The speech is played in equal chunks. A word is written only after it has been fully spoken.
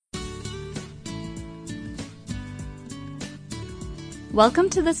Welcome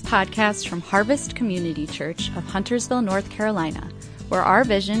to this podcast from Harvest Community Church of Huntersville, North Carolina, where our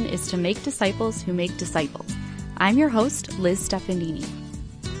vision is to make disciples who make disciples. I'm your host, Liz Stefanini.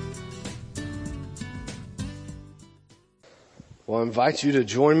 Well, I invite you to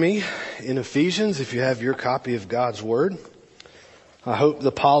join me in Ephesians if you have your copy of God's Word. I hope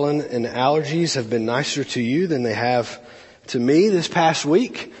the pollen and allergies have been nicer to you than they have to me this past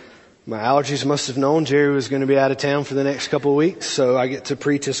week. My allergies must have known Jerry was going to be out of town for the next couple of weeks, so I get to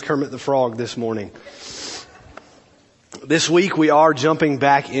preach as Kermit the Frog this morning. This week we are jumping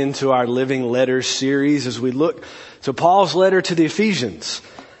back into our Living Letters series as we look to Paul's letter to the Ephesians.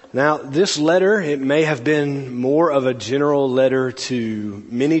 Now, this letter, it may have been more of a general letter to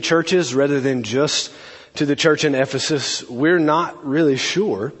many churches rather than just to the church in Ephesus. We're not really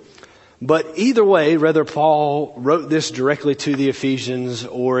sure. But either way, whether Paul wrote this directly to the Ephesians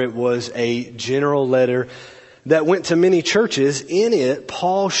or it was a general letter that went to many churches, in it,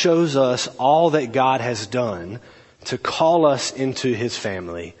 Paul shows us all that God has done to call us into His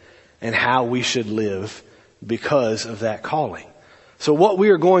family and how we should live because of that calling. So what we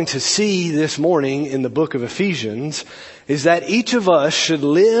are going to see this morning in the book of Ephesians is that each of us should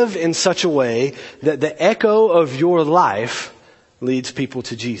live in such a way that the echo of your life leads people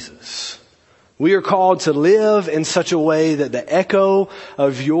to Jesus. We are called to live in such a way that the echo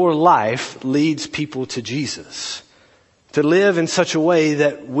of your life leads people to Jesus. To live in such a way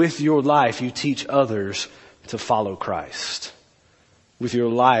that with your life you teach others to follow Christ. With your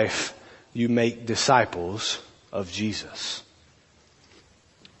life you make disciples of Jesus.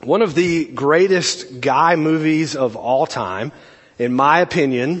 One of the greatest guy movies of all time, in my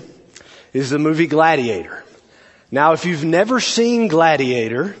opinion, is the movie Gladiator. Now, if you've never seen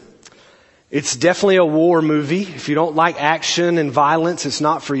Gladiator, it's definitely a war movie. If you don't like action and violence, it's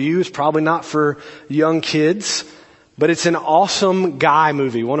not for you. It's probably not for young kids. But it's an awesome guy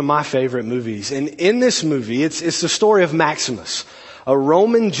movie, one of my favorite movies. And in this movie, it's the story of Maximus, a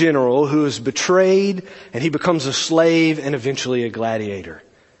Roman general who is betrayed and he becomes a slave and eventually a gladiator.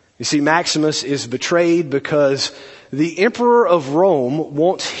 You see, Maximus is betrayed because the emperor of Rome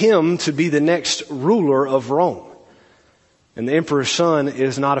wants him to be the next ruler of Rome. And the emperor's son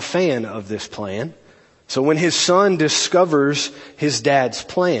is not a fan of this plan. So when his son discovers his dad's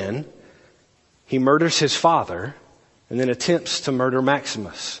plan, he murders his father and then attempts to murder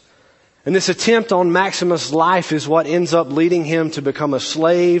Maximus. And this attempt on Maximus' life is what ends up leading him to become a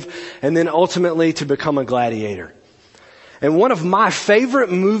slave and then ultimately to become a gladiator. And one of my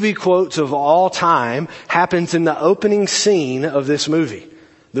favorite movie quotes of all time happens in the opening scene of this movie.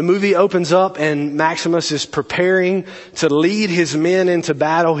 The movie opens up and Maximus is preparing to lead his men into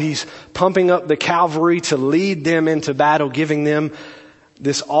battle. He's pumping up the cavalry to lead them into battle, giving them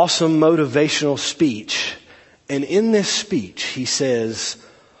this awesome motivational speech. And in this speech, he says,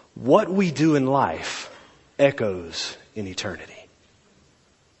 "What we do in life echoes in eternity."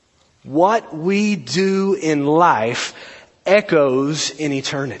 What we do in life echoes in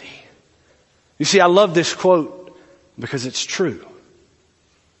eternity. You see, I love this quote because it's true.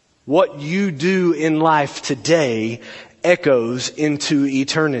 What you do in life today echoes into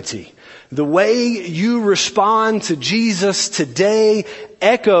eternity. The way you respond to Jesus today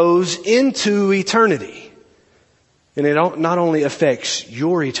echoes into eternity. And it not only affects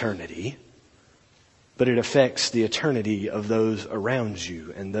your eternity, but it affects the eternity of those around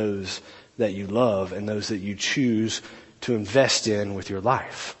you and those that you love and those that you choose to invest in with your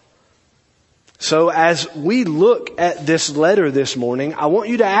life. So as we look at this letter this morning, I want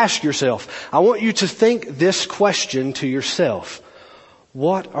you to ask yourself, I want you to think this question to yourself.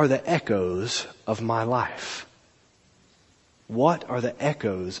 What are the echoes of my life? What are the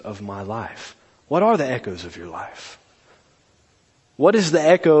echoes of my life? What are the echoes of your life? What is the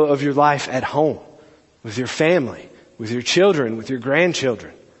echo of your life at home, with your family, with your children, with your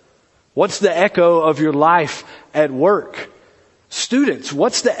grandchildren? What's the echo of your life at work? Students,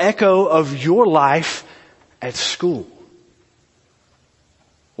 what's the echo of your life at school?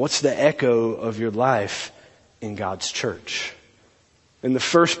 What's the echo of your life in God's church? In the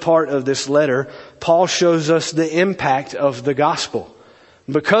first part of this letter, Paul shows us the impact of the gospel.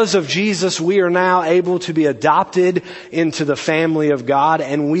 Because of Jesus, we are now able to be adopted into the family of God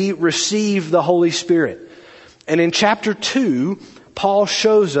and we receive the Holy Spirit. And in chapter 2, Paul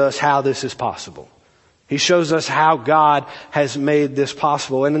shows us how this is possible. He shows us how God has made this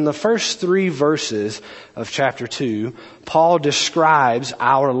possible. And in the first 3 verses of chapter 2, Paul describes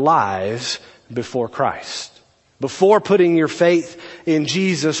our lives before Christ. Before putting your faith in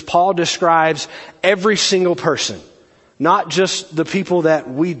Jesus, Paul describes every single person Not just the people that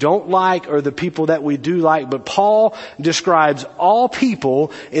we don't like or the people that we do like, but Paul describes all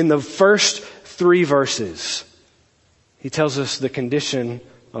people in the first 3 verses. He tells us the condition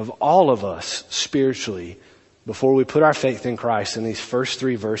of all of us spiritually before we put our faith in Christ in these first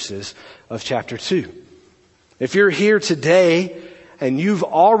 3 verses of chapter 2. If you're here today and you've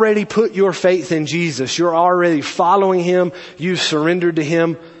already put your faith in Jesus, you're already following Him, you've surrendered to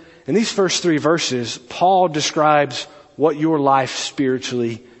Him, in these first 3 verses, Paul describes what your life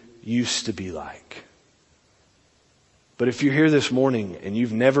spiritually used to be like. But if you're here this morning and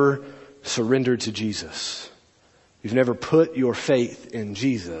you've never surrendered to Jesus, you've never put your faith in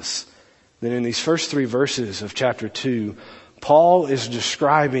Jesus, then in these first 3 verses of chapter 2, Paul is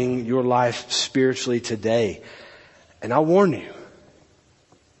describing your life spiritually today. And I warn you,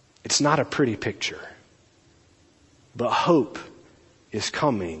 it's not a pretty picture. But hope is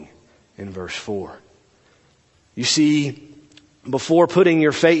coming in verse 4. You see, before putting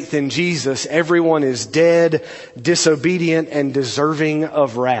your faith in Jesus, everyone is dead, disobedient, and deserving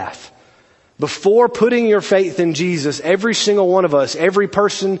of wrath. Before putting your faith in Jesus, every single one of us, every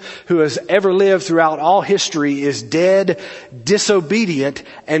person who has ever lived throughout all history is dead, disobedient,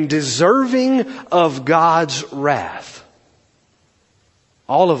 and deserving of God's wrath.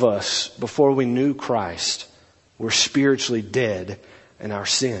 All of us, before we knew Christ, were spiritually dead in our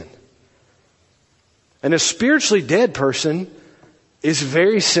sin. And a spiritually dead person is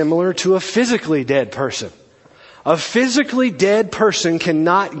very similar to a physically dead person. A physically dead person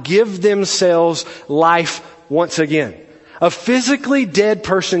cannot give themselves life once again. A physically dead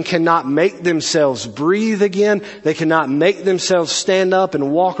person cannot make themselves breathe again. They cannot make themselves stand up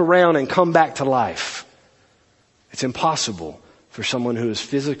and walk around and come back to life. It's impossible for someone who is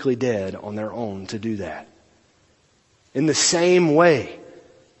physically dead on their own to do that. In the same way,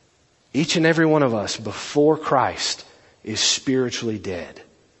 each and every one of us before Christ is spiritually dead.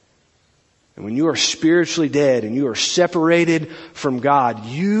 And when you are spiritually dead and you are separated from God,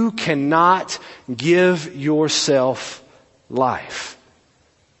 you cannot give yourself life.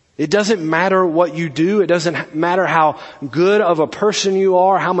 It doesn't matter what you do. It doesn't matter how good of a person you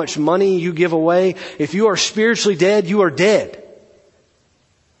are, how much money you give away. If you are spiritually dead, you are dead.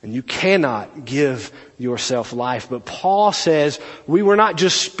 And you cannot give yourself life. But Paul says we were not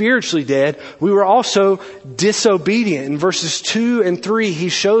just spiritually dead, we were also disobedient. In verses 2 and 3, he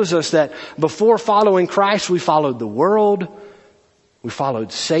shows us that before following Christ, we followed the world, we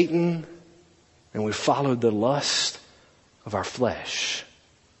followed Satan, and we followed the lust of our flesh.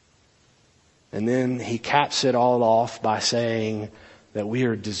 And then he caps it all off by saying that we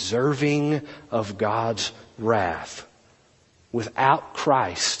are deserving of God's wrath. Without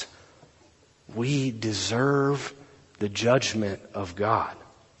Christ, we deserve the judgment of God.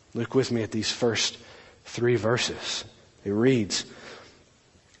 Look with me at these first 3 verses. It reads,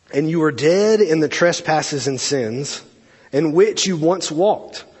 "And you were dead in the trespasses and sins, in which you once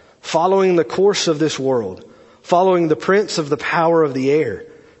walked, following the course of this world, following the prince of the power of the air,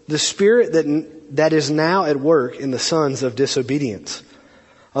 the spirit that is now at work in the sons of disobedience,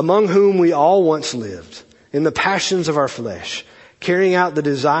 among whom we all once lived, in the passions of our flesh, carrying out the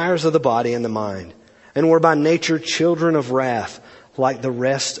desires of the body and the mind, and were by nature children of wrath, like the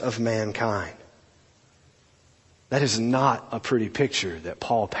rest of mankind." That is not a pretty picture that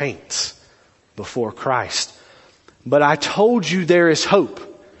Paul paints before Christ. But I told you there is hope.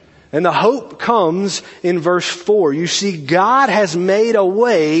 And the hope comes in verse 4. You see, God has made a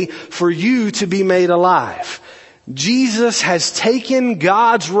way for you to be made alive. Jesus has taken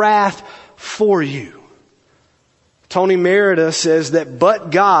God's wrath for you. Tony Merida says that "But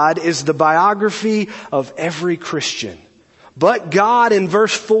God" is the biography of every Christian. But God in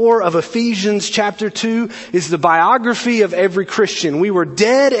verse 4 of Ephesians chapter 2 is the biography of every Christian. We were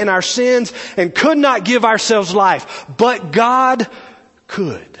dead in our sins and could not give ourselves life, but God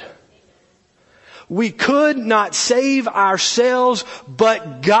could. We could not save ourselves,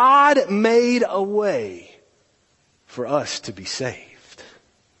 but God made a way for us to be saved.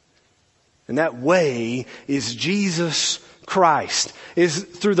 And that way is Jesus Christ, is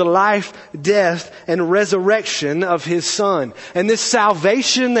through the life, death, and resurrection of His Son. And this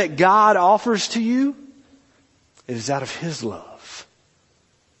salvation that God offers to you, it is out of His love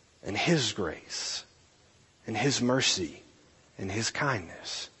and His grace and His mercy and His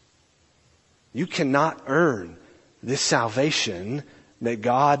kindness. You cannot earn this salvation that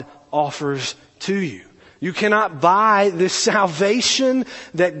God offers to you. You cannot buy this salvation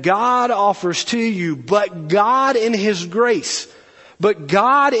that God offers to you, but God in His grace, but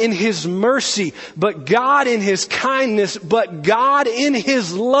God in His mercy, but God in His kindness, but God in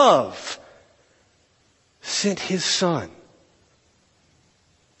His love sent His Son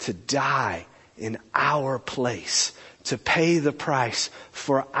to die in our place, to pay the price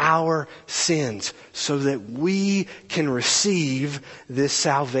for our sins so that we can receive this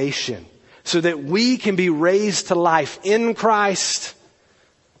salvation, so that we can be raised to life in Christ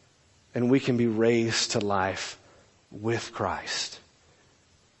and we can be raised to life with Christ.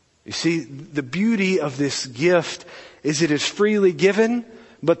 You see, the beauty of this gift is it is freely given,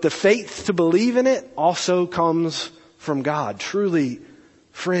 but the faith to believe in it also comes from God. Truly,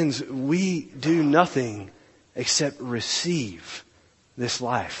 friends, we do nothing except receive this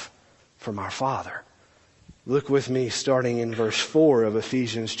life from our Father. Look with me starting in verse 4 of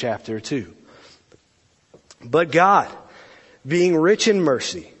Ephesians chapter 2. But God, being rich in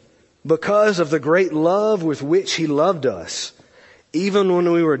mercy, because of the great love with which He loved us, even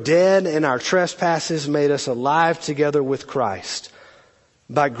when we were dead in our trespasses, made us alive together with Christ.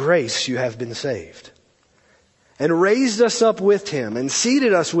 By grace you have been saved. And raised us up with Him and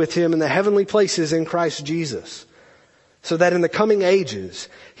seated us with Him in the heavenly places in Christ Jesus, so that in the coming ages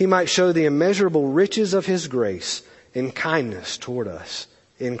He might show the immeasurable riches of His grace in kindness toward us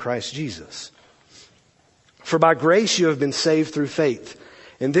in Christ Jesus. For by grace you have been saved through faith.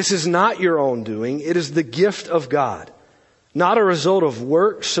 And this is not your own doing. It is the gift of God, not a result of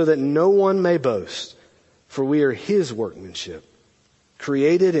works, so that no one may boast. For we are His workmanship,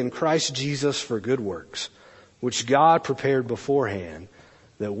 created in Christ Jesus for good works, which God prepared beforehand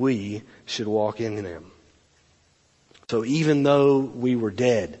that we should walk in them. So even though we were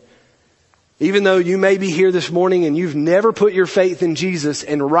dead, even though you may be here this morning and you've never put your faith in Jesus,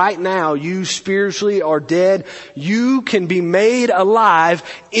 and right now you spiritually are dead, you can be made alive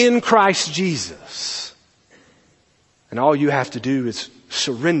in Christ Jesus. And all you have to do is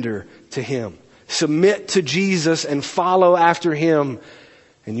surrender to Him. Submit to Jesus and follow after Him,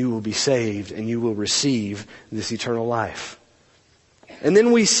 and you will be saved and you will receive this eternal life. And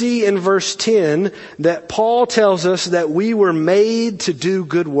then we see in verse 10 that Paul tells us that we were made to do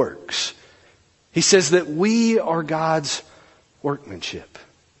good works. He says that we are God's workmanship,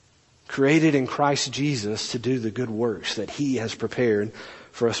 created in Christ Jesus to do the good works that He has prepared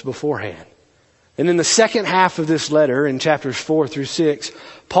for us beforehand. And in the second half of this letter, in chapters 4 through 6,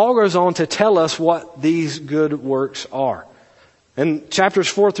 Paul goes on to tell us what these good works are. And chapters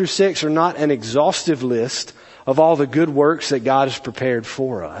 4 through 6 are not an exhaustive list of all the good works that God has prepared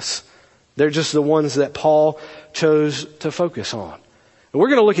for us. They're just the ones that Paul chose to focus on. And we're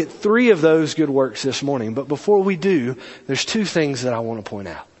going to look at 3 of those good works this morning. But before we do, there's 2 things that I want to point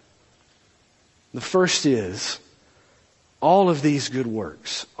out. The first is, all of these good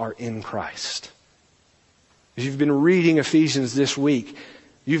works are in Christ. As you've been reading Ephesians this week,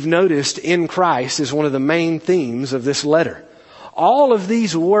 you've noticed in Christ is one of the main themes of this letter. All of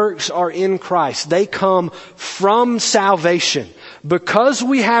these works are in Christ. They come from salvation. Because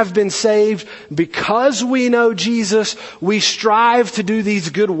we have been saved, because we know Jesus, we strive to do these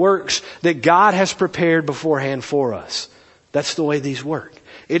good works that God has prepared beforehand for us. That's the way these work.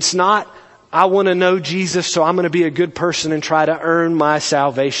 It's not, I want to know Jesus, so I'm going to be a good person and try to earn my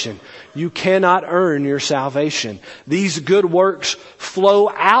salvation. You cannot earn your salvation. These good works flow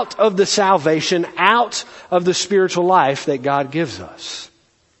out of the salvation, out of the spiritual life that God gives us.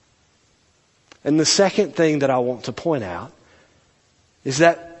 And the second thing that I want to point out is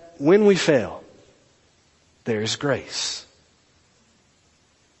that when we fail, there is grace.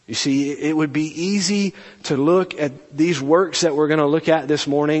 You see, it would be easy to look at these works that we're going to look at this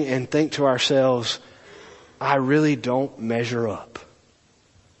morning and think to ourselves, I really don't measure up.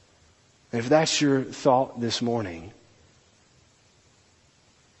 And if that's your thought this morning,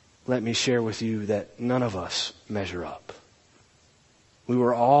 let me share with you that none of us measure up. We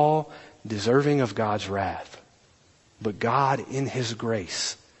were all deserving of God's wrath. But God, in His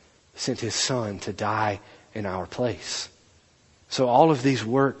grace, sent His Son to die in our place. So all of these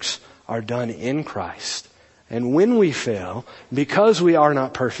works are done in Christ. And when we fail, because we are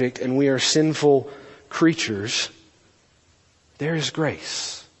not perfect and we are sinful creatures, there is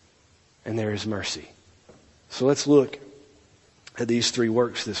grace and there is mercy. So let's look at these 3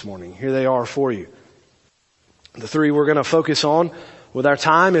 works this morning. Here they are for you. The 3 we're going to focus on with our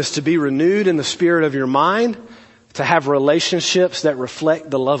time is to be renewed in the spirit of your mind, to have relationships that reflect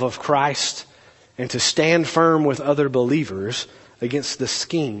the love of Christ, and to stand firm with other believers against the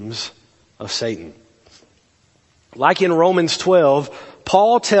schemes of Satan. Like in Romans 12,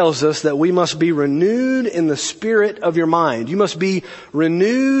 Paul tells us that we must be renewed in the spirit of your mind. You must be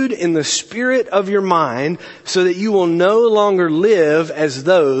renewed in the spirit of your mind so that you will no longer live as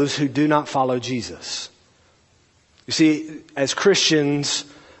those who do not follow Jesus. You see, as Christians,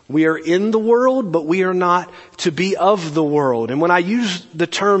 We are in the world, but we are not to be of the world. And when I use the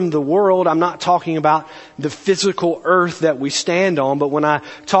term the world, I'm not talking about the physical earth that we stand on, but when I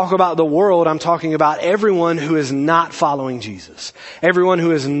talk about the world, I'm talking about everyone who is not following Jesus. Everyone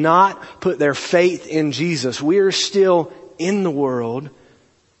who has not put their faith in Jesus. We are still in the world,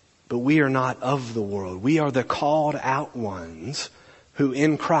 but we are not of the world. We are the called out ones who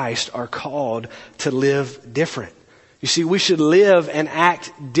in Christ are called to live different. You see, we should live and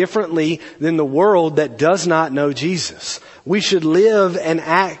act differently than the world that does not know Jesus. We should live and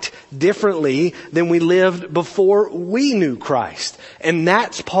act differently than we lived before we knew Christ. And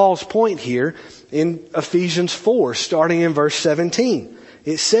that's Paul's point here in Ephesians 4, starting in verse 17.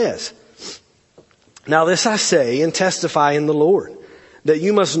 It says, "Now this I say and testify in the Lord, that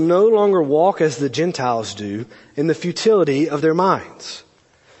you must no longer walk as the Gentiles do in the futility of their minds.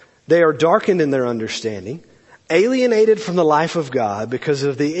 They are darkened in their understanding, alienated from the life of God because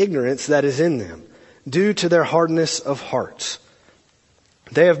of the ignorance that is in them, due to their hardness of hearts.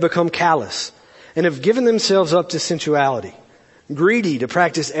 They have become callous and have given themselves up to sensuality, greedy to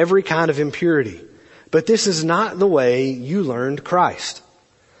practice every kind of impurity. But this is not the way you learned Christ.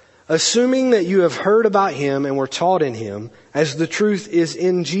 Assuming that you have heard about him and were taught in him, as the truth is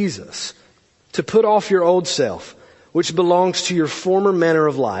in Jesus, to put off your old self, which belongs to your former manner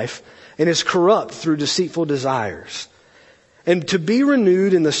of life, and is corrupt through deceitful desires, and to be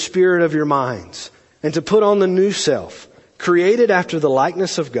renewed in the spirit of your minds, and to put on the new self, created after the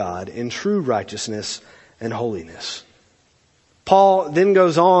likeness of God in true righteousness and holiness." Paul then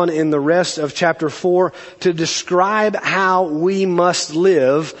goes on in the rest of chapter 4 to describe how we must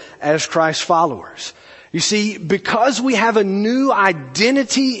live as Christ's followers. You see, because we have a new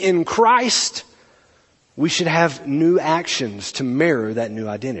identity in Christ, we should have new actions to mirror that new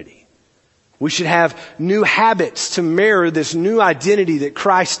identity. We should have new habits to mirror this new identity that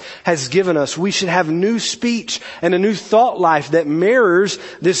Christ has given us. We should have new speech and a new thought life that mirrors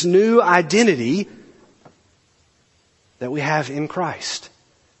this new identity that we have in Christ.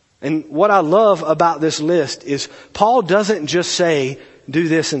 And what I love about this list is Paul doesn't just say, do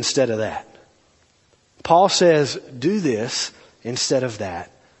this instead of that. Paul says, do this instead of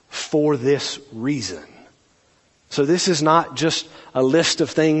that for this reason. So this is not just a list of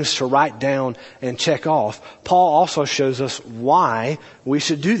things to write down and check off. Paul also shows us why we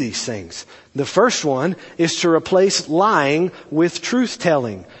should do these things. The first one is to replace lying with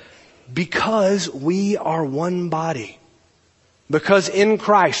truth-telling. Because we are one body. Because in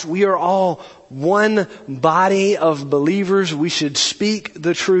Christ we are all one body of believers, we should speak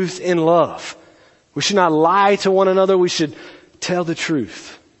the truth in love. We should not lie to one another. We should tell the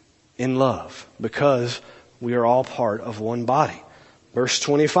truth in love because we are all part of one body. Verse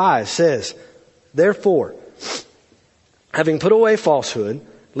 25 says, "Therefore, having put away falsehood,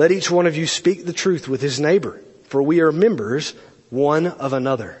 let each one of you speak the truth with his neighbor, for we are members one of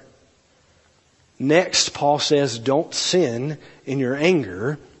another." Next, Paul says, don't sin in your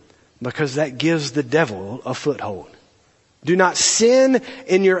anger because that gives the devil a foothold. Do not sin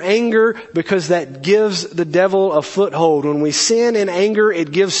in your anger because that gives the devil a foothold. When we sin in anger,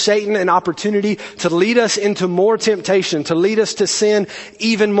 it gives Satan an opportunity to lead us into more temptation, to lead us to sin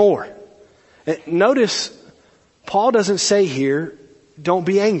even more. Notice, Paul doesn't say here, don't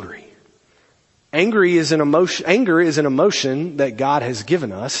be angry. Anger is an emotion that God has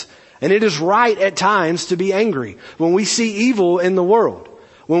given us, and it is right at times to be angry. When we see evil in the world,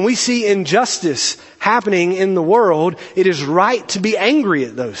 when we see injustice happening in the world, it is right to be angry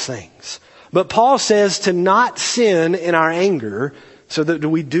at those things. But Paul says to not sin in our anger so that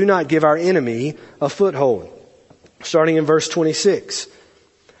we do not give our enemy a foothold. Starting in verse 26.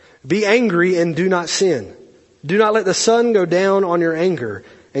 "Be angry and do not sin. Do not let the sun go down on your anger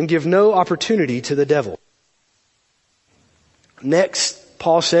and give no opportunity to the devil." Next,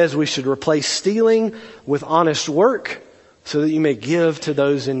 Paul says we should replace stealing with honest work so that you may give to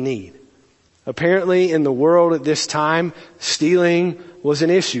those in need. Apparently in the world at this time, stealing was an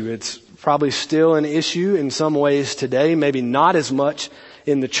issue. It's probably still an issue in some ways today, maybe not as much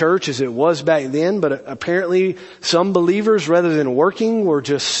in the church as it was back then, but apparently some believers, rather than working, were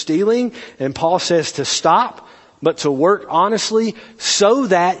just stealing. And Paul says to stop, but to work honestly so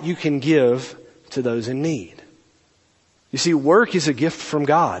that you can give to those in need. You see, work is a gift from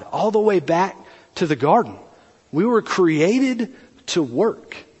God, all the way back to the garden. We were created to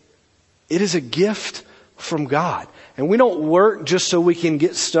work. It is a gift from God. And we don't work just so we can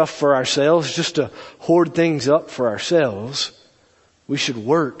get stuff for ourselves, just to hoard things up for ourselves. We should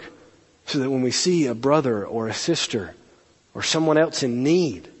work so that when we see a brother or a sister or someone else in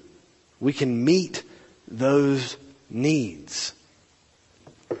need, we can meet those needs.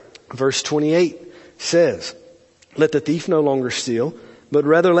 Verse 28 says, "Let the thief no longer steal, but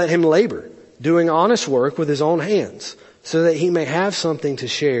rather let him labor, doing honest work with his own hands, so that he may have something to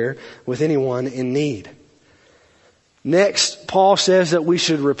share with anyone in need." Next, Paul says that we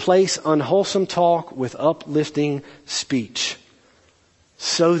should replace unwholesome talk with uplifting speech,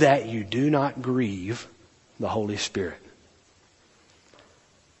 so that you do not grieve the Holy Spirit.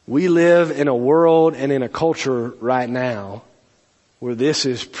 We live in a world and in a culture right now where this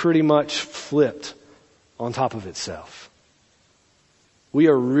is pretty much flipped on top of itself. We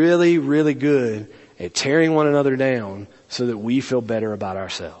are really, really good at tearing one another down so that we feel better about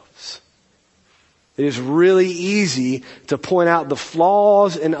ourselves. It is really easy to point out the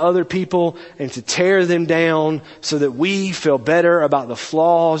flaws in other people and to tear them down so that we feel better about the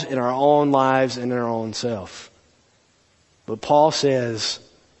flaws in our own lives and in our own self. But Paul says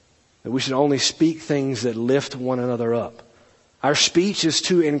that we should only speak things that lift one another up. Our speech is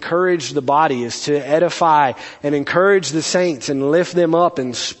to encourage the body, is to edify and encourage the saints and lift them up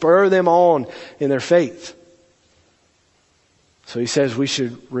and spur them on in their faith. So he says we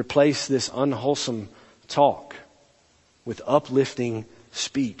should replace this unwholesome talk with uplifting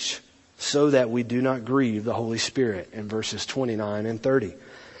speech so that we do not grieve the Holy Spirit in verses 29 and 30.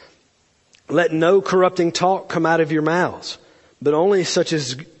 "Let no corrupting talk come out of your mouths, but only such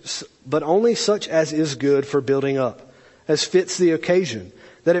as is good for building up, as fits the occasion,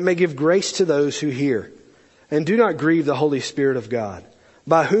 that it may give grace to those who hear. And do not grieve the Holy Spirit of God,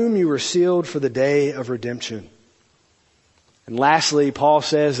 by whom you were sealed for the day of redemption." And lastly, Paul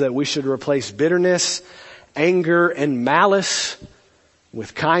says that we should replace bitterness, anger, and malice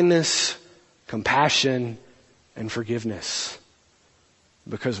with kindness, compassion, and forgiveness,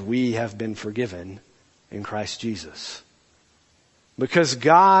 because we have been forgiven in Christ Jesus. Because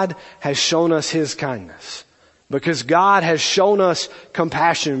God has shown us His kindness. Because God has shown us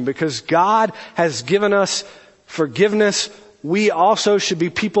compassion. Because God has given us forgiveness, we also should be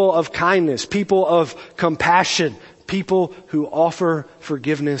people of kindness, people of compassion, people who offer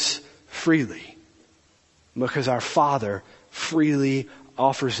forgiveness freely. Because our Father freely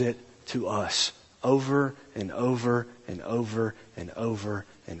offers it to us over and over and over and over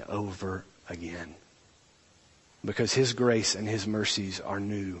and over again. Because His grace and His mercies are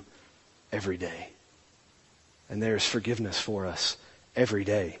new every day. And there is forgiveness for us every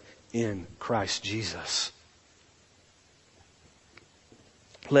day in Christ Jesus.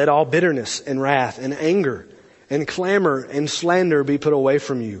 "Let all bitterness and wrath and anger and clamor and slander be put away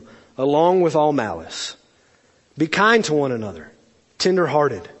from you, along with all malice. Be kind to one another,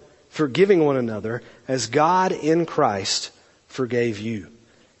 tender-hearted, forgiving one another, as God in Christ forgave you."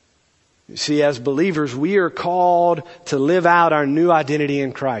 You see, as believers, we are called to live out our new identity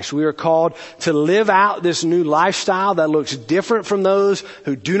in Christ. We are called to live out this new lifestyle that looks different from those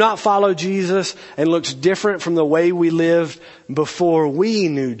who do not follow Jesus and looks different from the way we lived before we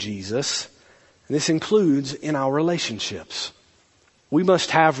knew Jesus. And this includes in our relationships. We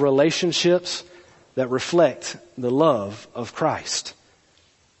must have relationships that reflect the love of Christ.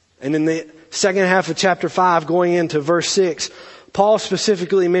 And in the second half of chapter 5, going into verse 6, Paul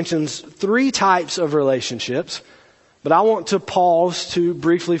specifically mentions 3 types of relationships, but I want to pause to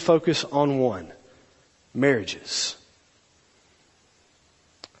briefly focus on one: marriages.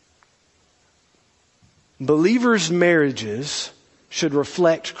 Believers' marriages should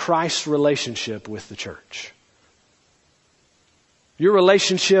reflect Christ's relationship with the church. Your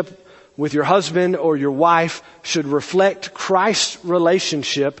relationship with your husband or your wife should reflect Christ's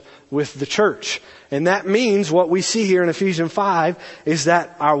relationship with the church. And that means what we see here in Ephesians 5 is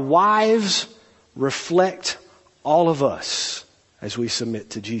that our wives reflect all of us as we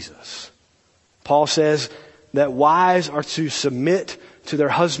submit to Jesus. Paul says that wives are to submit to their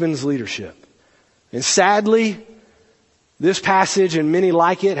husband's leadership. And sadly, this passage and many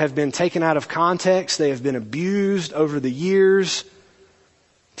like it have been taken out of context. They have been abused over the years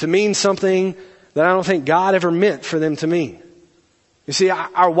to mean something that I don't think God ever meant for them to mean. You see,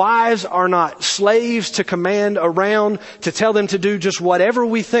 our wives are not slaves to command around, to tell them to do just whatever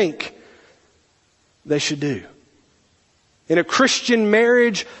we think they should do. In a Christian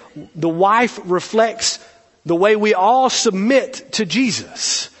marriage, the wife reflects the way we all submit to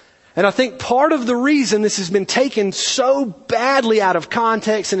Jesus. And I think part of the reason this has been taken so badly out of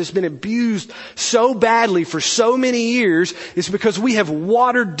context and has been abused so badly for so many years is because we have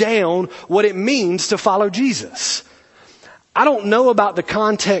watered down what it means to follow Jesus. I don't know about the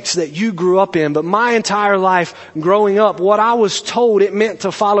context that you grew up in, but my entire life growing up, what I was told it meant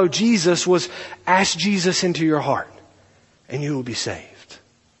to follow Jesus was ask Jesus into your heart and you will be saved.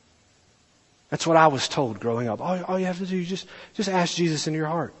 That's what I was told growing up. All you have to do is just ask Jesus in your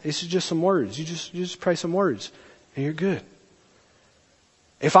heart. This is just some words. You just pray some words and you're good.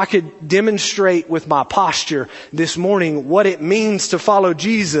 If I could demonstrate with my posture this morning what it means to follow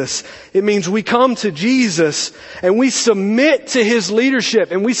Jesus, it means we come to Jesus and we submit to His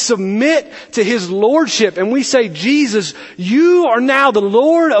leadership and we submit to His lordship and we say, Jesus, you are now the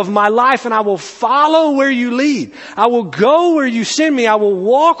Lord of my life and I will follow where you lead. I will go where you send me. I will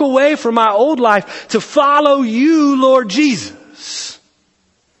walk away from my old life to follow you, Lord Jesus.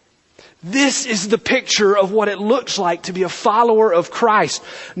 This is the picture of what it looks like to be a follower of Christ.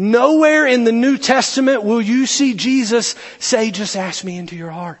 Nowhere in the New Testament will you see Jesus say, just ask me into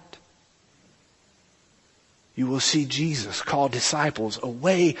your heart. You will see Jesus call disciples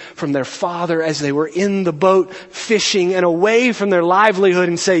away from their Father as they were in the boat fishing and away from their livelihood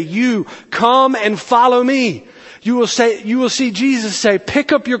and say, you come and follow me. You will see Jesus say,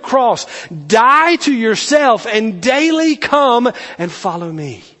 pick up your cross, die to yourself and daily come and follow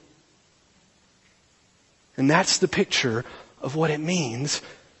me. And that's the picture of what it means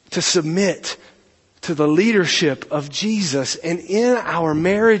to submit to the leadership of Jesus. And in our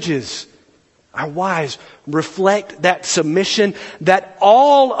marriages, our wives reflect that submission that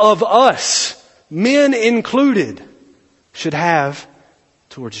all of us, men included, should have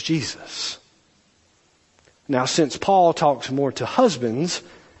towards Jesus. Now, since Paul talks more to husbands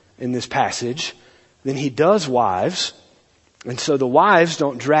in this passage than he does wives, and so the wives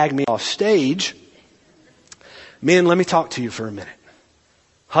don't drag me off stage, men, let me talk to you for a minute.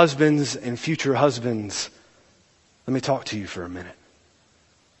 Husbands and future husbands, let me talk to you for a minute.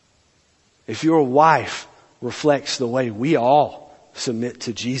 If your wife reflects the way we all submit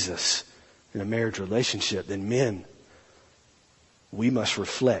to Jesus in a marriage relationship, then men, we must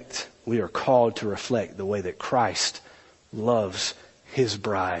reflect. We are called to reflect the way that Christ loves His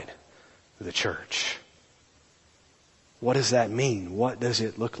bride, the church. What does that mean? What does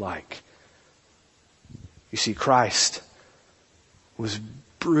it look like? You see, Christ was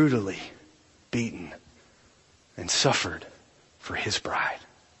brutally beaten and suffered for His bride.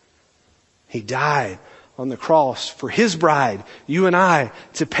 He died on the cross for His bride, you and I,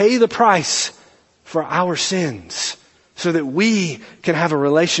 to pay the price for our sins so that we can have a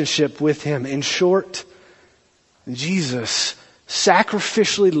relationship with Him. In short, Jesus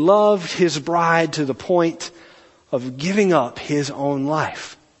sacrificially loved His bride to the point of giving up His own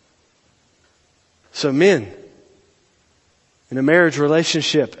life. So men, in a marriage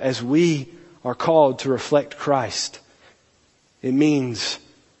relationship, as we are called to reflect Christ, it means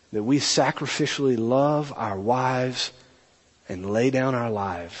that we sacrificially love our wives and lay down our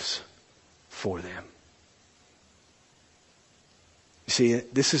lives for them. You see,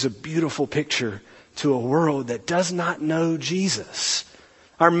 this is a beautiful picture to a world that does not know Jesus.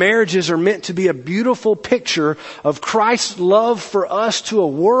 Our marriages are meant to be a beautiful picture of Christ's love for us to a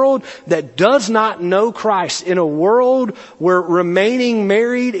world that does not know Christ. In a world where remaining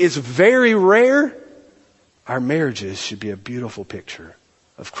married is very rare, our marriages should be a beautiful picture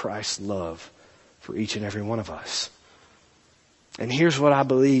of Christ's love for each and every one of us. And here's what I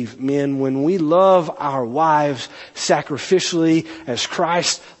believe, men, when we love our wives sacrificially as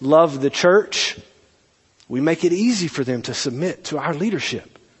Christ loved the church, we make it easy for them to submit to our leadership.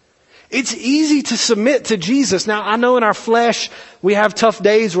 It's easy to submit to Jesus. Now, I know in our flesh we have tough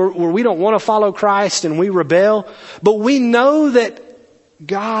days where we don't want to follow Christ and we rebel, but we know that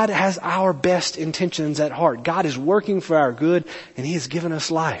God has our best intentions at heart. God is working for our good and He has given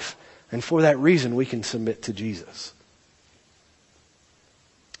us life. And for that reason, we can submit to Jesus.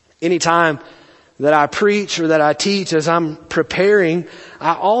 Anytime that I preach or that I teach, as I'm preparing,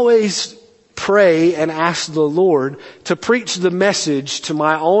 I always pray and ask the Lord to preach the message to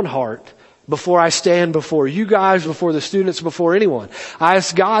my own heart before I stand before you guys, before the students, before anyone. I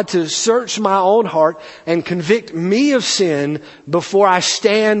ask God to search my own heart and convict me of sin before I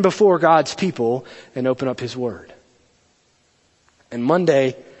stand before God's people and open up His Word. And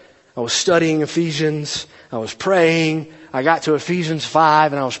Monday, I was studying Ephesians. I was praying. I got to Ephesians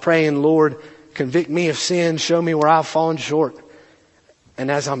 5 and I was praying, Lord, convict me of sin. Show me where I've fallen short. And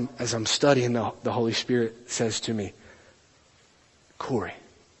as I'm studying, the Holy Spirit says to me, Corey,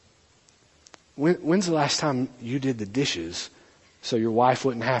 when's the last time you did the dishes so your wife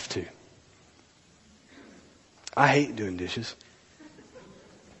wouldn't have to? I hate doing dishes.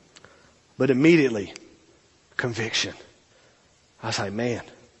 But immediately, conviction. I was like, man,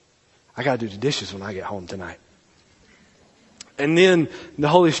 I got to do the dishes when I get home tonight. And then the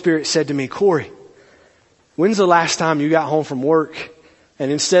Holy Spirit said to me, Corey, when's the last time you got home from work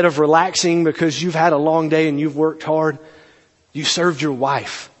and instead of relaxing because you've had a long day and you've worked hard, you served your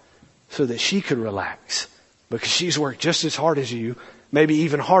wife so that she could relax, because she's worked just as hard as you, maybe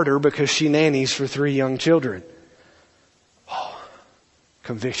even harder because she nannies for 3 young children. Oh,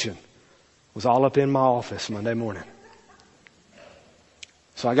 conviction was all up in my office Monday morning.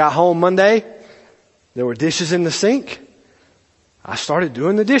 So I got home Monday. There were dishes in the sink. I started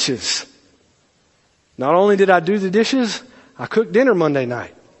doing the dishes. Not only did I do the dishes, I cooked dinner Monday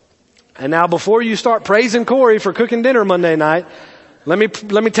night. And now before you start praising Corey for cooking dinner Monday night, let me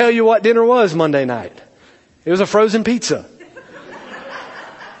tell you what dinner was Monday night. It was a frozen pizza.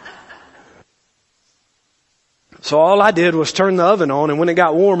 So all I did was turn the oven on, and when it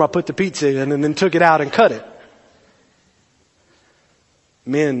got warm, I put the pizza in and then took it out and cut it.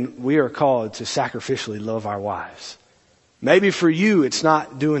 Men, we are called to sacrificially love our wives. Maybe for you, it's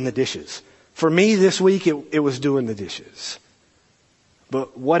not doing the dishes. For me this week, it was doing the dishes.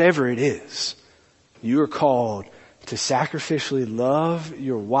 But whatever it is, you are called to sacrificially love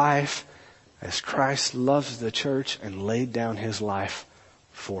your wife as Christ loves the church and laid down his life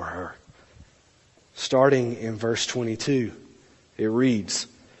for her. Starting in verse 22, it reads,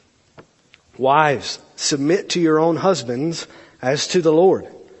 "Wives, submit to your own husbands as to the Lord.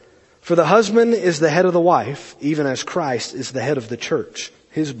 For the husband is the head of the wife, even as Christ is the head of the church,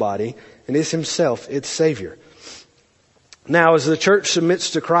 his body, and is himself its Savior. Now as the church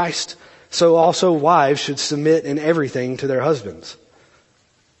submits to Christ, so also wives should submit in everything to their husbands.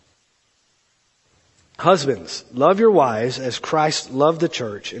 Husbands, love your wives as Christ loved the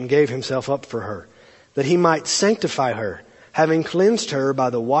church and gave himself up for her, that he might sanctify her, having cleansed her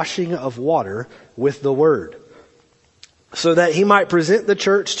by the washing of water with the word, so that he might present the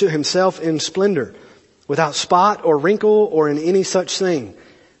church to himself in splendor, without spot or wrinkle or in any such thing,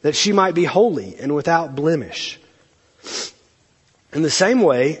 that she might be holy and without blemish. In the same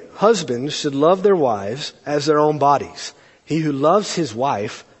way, husbands should love their wives as their own bodies. He who loves his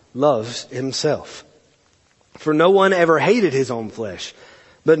wife loves himself. For no one ever hated his own flesh,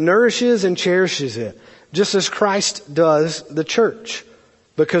 but nourishes and cherishes it, just as Christ does the church,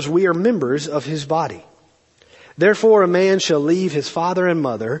 because we are members of his body. Therefore a man shall leave his father and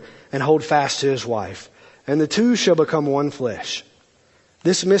mother and hold fast to his wife, and the two shall become one flesh.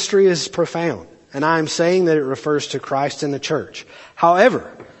 This mystery is profound, and I am saying that it refers to Christ and the church.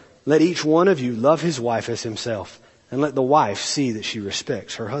 However, let each one of you love his wife as himself, and let the wife see that she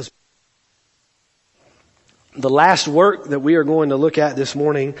respects her husband." The last work that we are going to look at this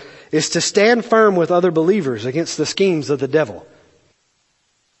morning is to stand firm with other believers against the schemes of the devil.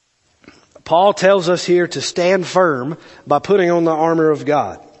 Paul tells us here to stand firm by putting on the armor of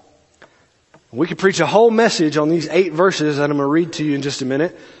God. We could preach a whole message on these 8 verses that I'm going to read to you in just a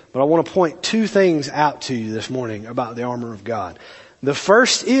minute, but I want to point 2 things out to you this morning about the armor of God. The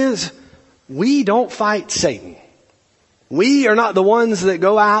first is, we don't fight Satan. We are not the ones that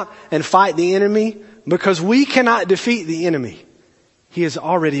go out and fight the enemy, because we cannot defeat the enemy. He has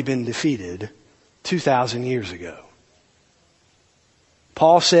already been defeated 2,000 years ago.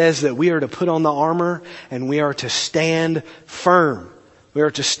 Paul says that we are to put on the armor and we are to stand firm. We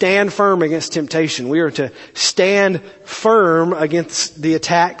are to stand firm against temptation. We are to stand firm against the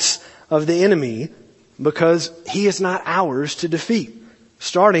attacks of the enemy, because he is not ours to defeat.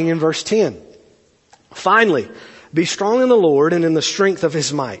 Starting in verse 10. "Finally, be strong in the Lord and in the strength of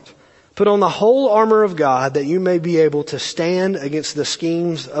his might. Put on the whole armor of God, that you may be able to stand against the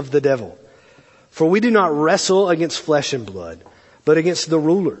schemes of the devil. For we do not wrestle against flesh and blood, but against the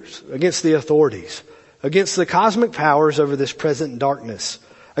rulers, against the authorities, against the cosmic powers over this present darkness,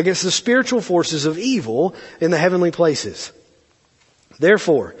 against the spiritual forces of evil in the heavenly places.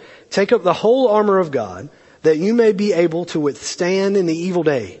 Therefore, take up the whole armor of God, that you may be able to withstand in the evil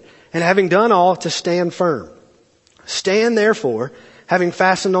day, and having done all, to stand firm. Stand therefore, having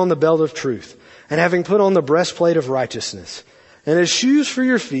fastened on the belt of truth, and having put on the breastplate of righteousness, and as shoes for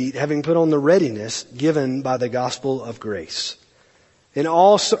your feet, having put on the readiness given by the gospel of grace. By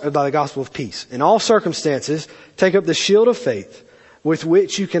the gospel of peace. In all circumstances, take up the shield of faith, with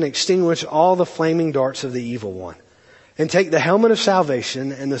which you can extinguish all the flaming darts of the evil one. And take the helmet of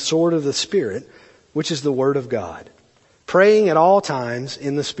salvation and the sword of the Spirit, which is the word of God, praying at all times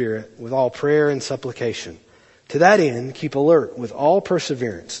in the Spirit with all prayer and supplication. To that end, keep alert with all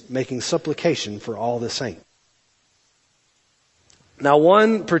perseverance, making supplication for all the saints." Now,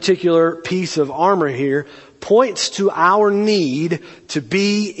 one particular piece of armor here points to our need to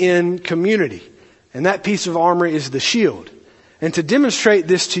be in community. And that piece of armor is the shield. And to demonstrate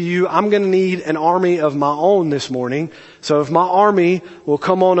this to you, I'm going to need an army of my own this morning. So if my army will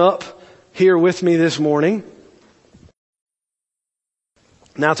come on up here with me this morning.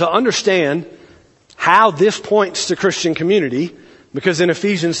 Now, to understand how this points to Christian community, Because in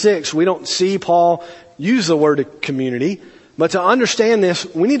Ephesians 6, we don't see Paul use the word community. But to understand this,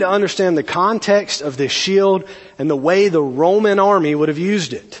 we need to understand the context of this shield and the way the Roman army would have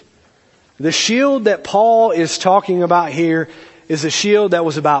used it. The shield that Paul is talking about here is a shield that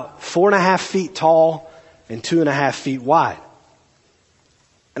was about 4.5 feet tall and 2.5 feet wide.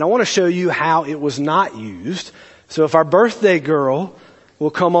 And I want to show you how it was not used. So if our birthday girl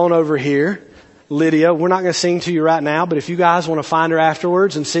will come on over here, Lydia, we're not going to sing to you right now, but if you guys want to find her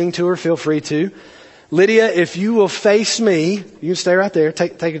afterwards and sing to her, feel free to. Lydia, if you will face me, you can stay right there.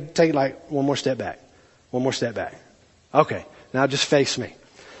 Take like one more step back. One more step back. Okay. Now just face me.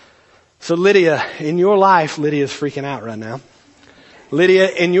 So Lydia, in your life, Lydia's freaking out right now. Lydia,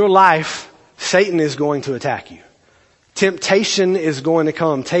 in your life, Satan is going to attack you. Temptation is going to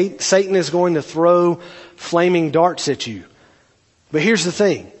come. Satan is going to throw flaming darts at you. But here's the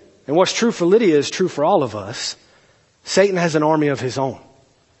thing. And what's true for Lydia is true for all of us. Satan has an army of his own.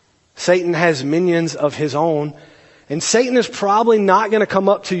 Satan has minions of his own. And Satan is probably not going to come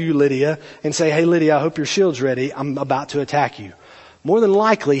up to you, Lydia, and say, hey, Lydia, I hope your shield's ready. I'm about to attack you. More than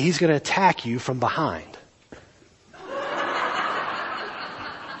likely, he's going to attack you from behind.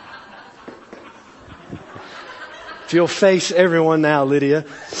 If you'll face everyone now, Lydia.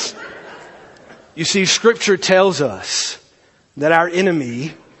 You see, Scripture tells us that our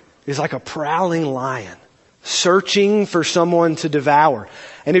enemy is like a prowling lion, searching for someone to devour.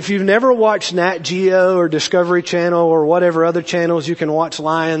 And if you've never watched Nat Geo or Discovery Channel or whatever other channels you can watch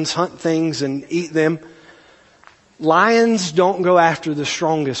lions hunt things and eat them, lions don't go after the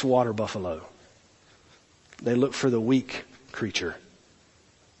strongest water buffalo. They look for the weak creature.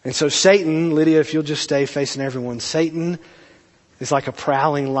 And so Satan, Lydia, if you'll just stay facing everyone, Satan is like a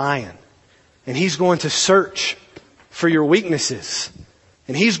prowling lion. And he's going to search for your weaknesses.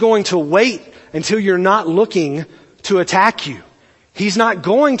 And he's going to wait until you're not looking to attack you. He's not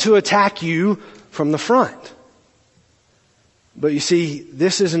going to attack you from the front. But you see,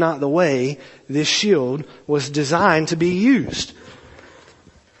 this is not the way this shield was designed to be used.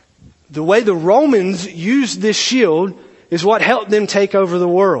 The way the Romans used this shield is what helped them take over the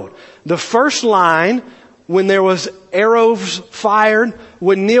world. The first line, when there was arrows fired,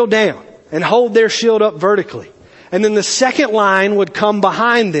 would kneel down and hold their shield up vertically. And then the second line would come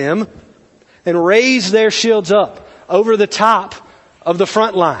behind them and raise their shields up over the top of the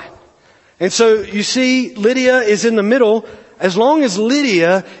front line. And so you see, Lydia is in the middle. As long as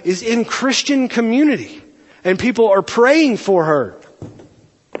Lydia is in Christian community and people are praying for her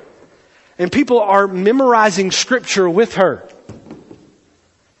and people are memorizing Scripture with her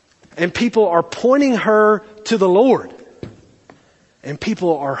and people are pointing her to the Lord and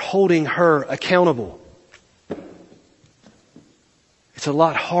people are holding her accountable, it's a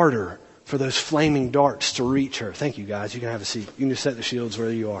lot harder for those flaming darts to reach her. Thank you, guys. You can have a seat. You can just set the shields where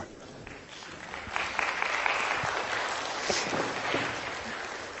you are.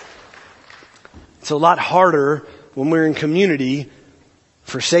 It's a lot harder when we're in community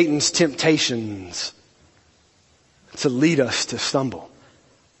for Satan's temptations to lead us to stumble.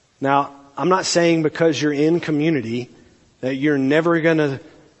 Now, I'm not saying because you're in community that you're never going to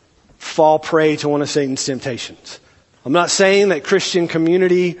fall prey to one of Satan's temptations. I'm not saying that Christian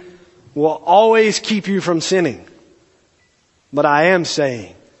community will always keep you from sinning. But I am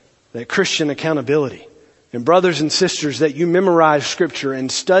saying that Christian accountability and brothers and sisters that you memorize Scripture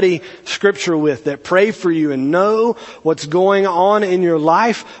and study Scripture with, that pray for you and know what's going on in your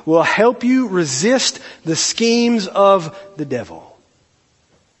life, will help you resist the schemes of the devil.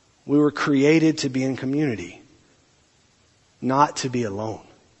 We were created to be in community, not to be alone.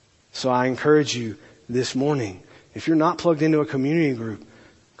 So I encourage you this morning, if you're not plugged into a community group,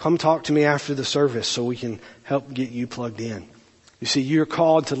 come talk to me after the service so we can help get you plugged in. You see, you're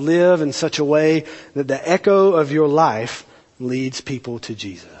called to live in such a way that the echo of your life leads people to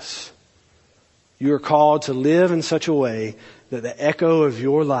Jesus. You are called to live in such a way that the echo of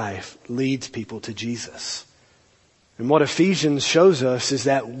your life leads people to Jesus. And what Ephesians shows us is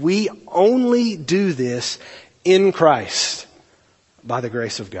that we only do this in Christ by the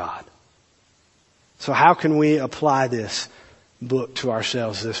grace of God. So how can we apply this book to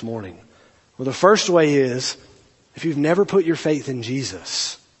ourselves this morning? Well, the first way is, if you've never put your faith in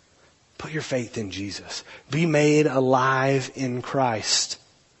Jesus, put your faith in Jesus. Be made alive in Christ.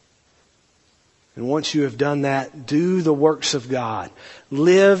 And once you have done that, do the works of God.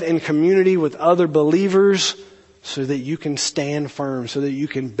 Live in community with other believers so that you can stand firm, so that you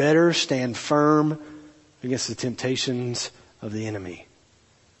can better stand firm against the temptations of the enemy.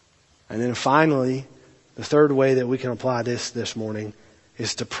 And then finally, the third way that we can apply this morning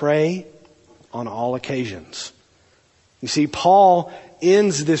is to pray on all occasions. You see, Paul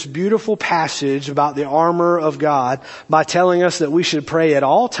ends this beautiful passage about the armor of God by telling us that we should pray at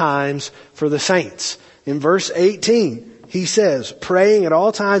all times for the saints. In verse 18, he says, praying at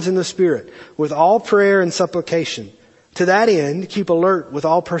all times in the Spirit, with all prayer and supplication. To that end, keep alert with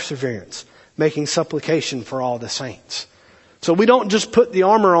all perseverance, making supplication for all the saints. So we don't just put the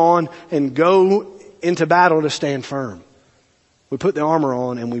armor on and go into battle to stand firm. We put the armor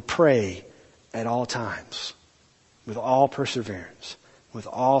on and we pray at all times, with all perseverance, with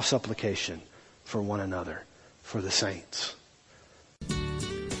all supplication for one another, for the saints.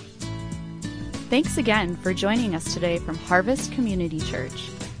 Thanks again for joining us today from Harvest Community Church.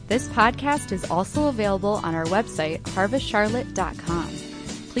 This podcast is also available on our website, harvestcharlotte.com.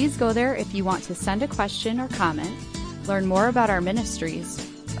 Please go there if you want to send a question or comment, learn more about our ministries,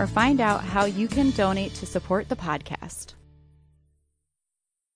 or find out how you can donate to support the podcast.